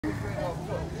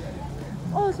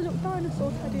Oh, there's a little dinosaur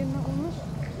teddy in that one.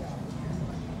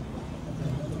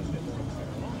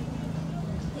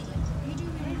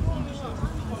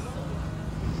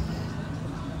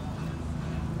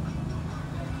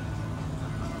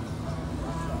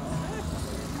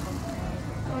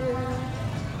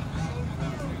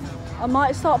 I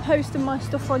might start posting my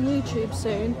stuff on YouTube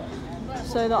soon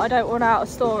so that I don't run out of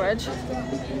storage,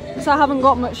 because I haven't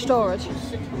got much storage,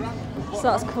 so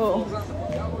that's cool.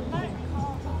 I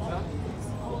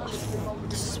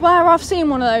swear I've seen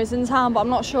one of those in town, but I'm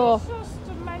not sure. Just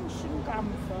to mention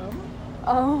Grantham.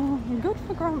 Oh, good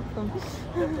for Grantham.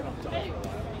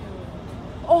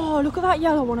 Oh, look at that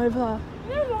yellow one over there.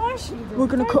 We're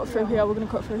going to cut through here, we're going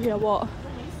to cut through here, what?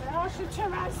 I should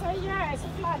turn around and say, yeah, it's a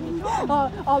flattening.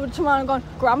 I would turn around and gone,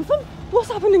 Grantham? What's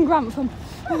happened in Grantham?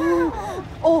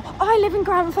 Or, I live in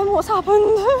Grantham, what's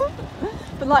happened?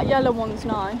 But that yellow one's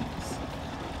nice.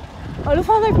 I love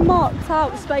how they've marked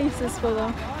out spaces for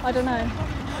them. I don't know.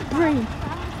 Green.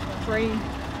 Green.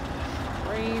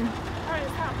 Green.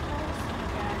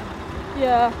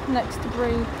 Yeah, next to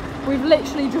green. We've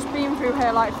literally just been through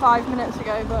here like 5 minutes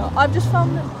ago, but I've just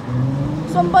found that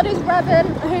somebody's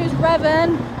revving. Who's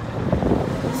revving?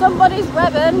 Somebody's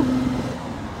revving.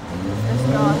 This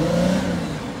guy.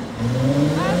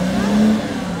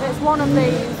 It's one of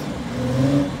these.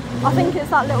 I think it's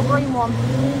that little green one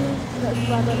that's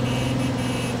revving.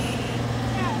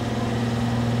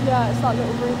 Yeah, it's that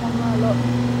little green one there, look.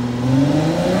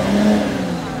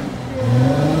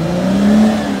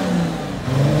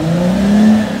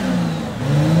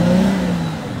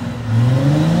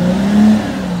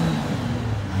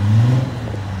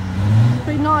 It'd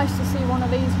be nice to see one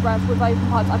of these rev with open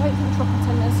pipes. I don't think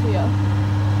Truckerton is here.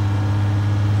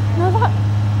 No,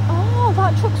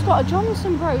 that truck's got a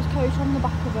Johnson Bros coat on the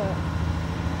back of it.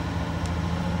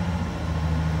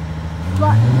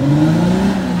 Right.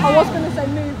 I was going to say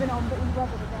moving on, but he's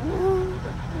revving again.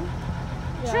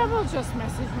 Yeah. Trouble just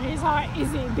messaged me. He's like,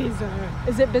 is it busy?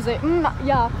 Is it busy?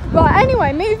 Yeah. Right,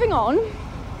 anyway, moving on.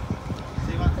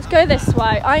 Let's go this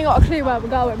way. I ain't got a clue where we're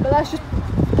going, but let's just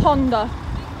ponder.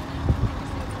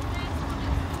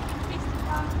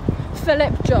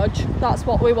 Philip Judge, that's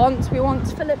what we want. We want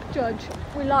Philip Judge.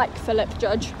 We like Philip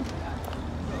Judge.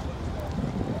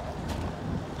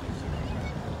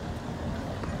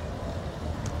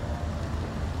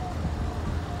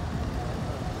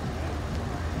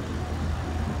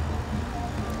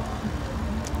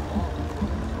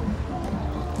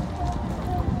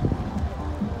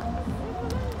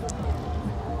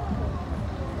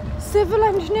 Civil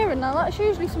engineering, now that's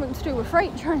usually something to do with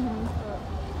freight trains.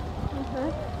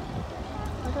 Okay.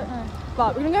 I don't know.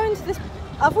 Right, we're going to go into this.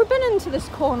 Have we been into this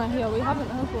corner here? We haven't,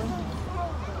 have we?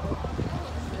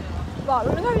 Right,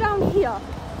 we're going to go down here.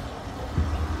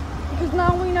 Because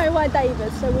now we know where Dave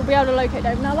is, so we'll be able to locate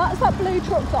Dave. Now that's that blue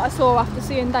truck that I saw after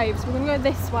seeing Dave, so we're going to go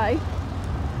this way.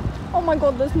 Oh my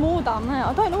god, there's more down there.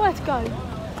 I don't know where to go.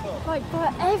 Like,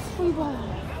 they're everywhere.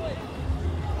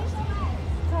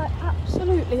 They're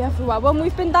absolutely everywhere. When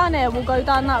we've been down here, we'll go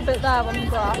down that bit there on the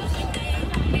grass.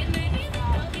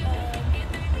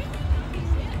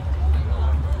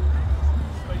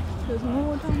 There's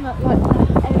more down that, like,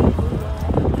 everywhere.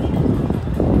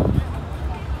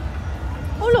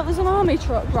 Oh look, there's an army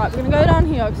truck. Right, we're going to go down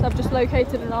here because I've just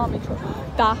located an army truck.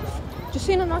 DAF. Just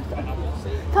seen a nice...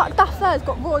 That DAF there's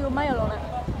got Royal Mail on it.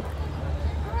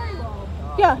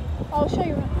 Yeah, I'll show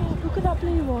you. Oh, look at that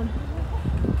blue one.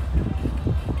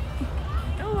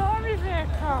 Oh, army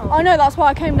vehicle. I know, that's why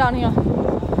I came down here.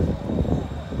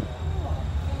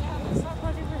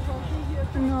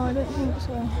 No, I don't think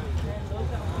so.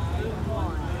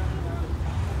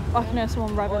 I can hear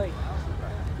someone revving.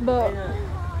 But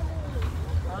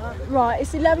right,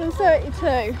 it's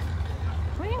 11:32.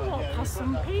 We walk past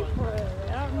some people.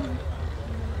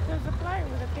 There's a bloke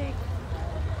with a big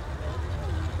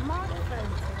mark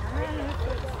fencing.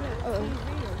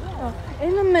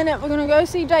 In a minute, we're gonna go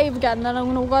see Dave again. Then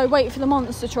I'm gonna go wait for the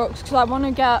monster trucks because I want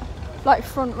to get like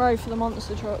front row for the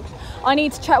monster trucks. I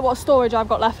need to check what storage I've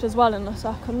got left as well in a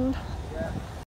second.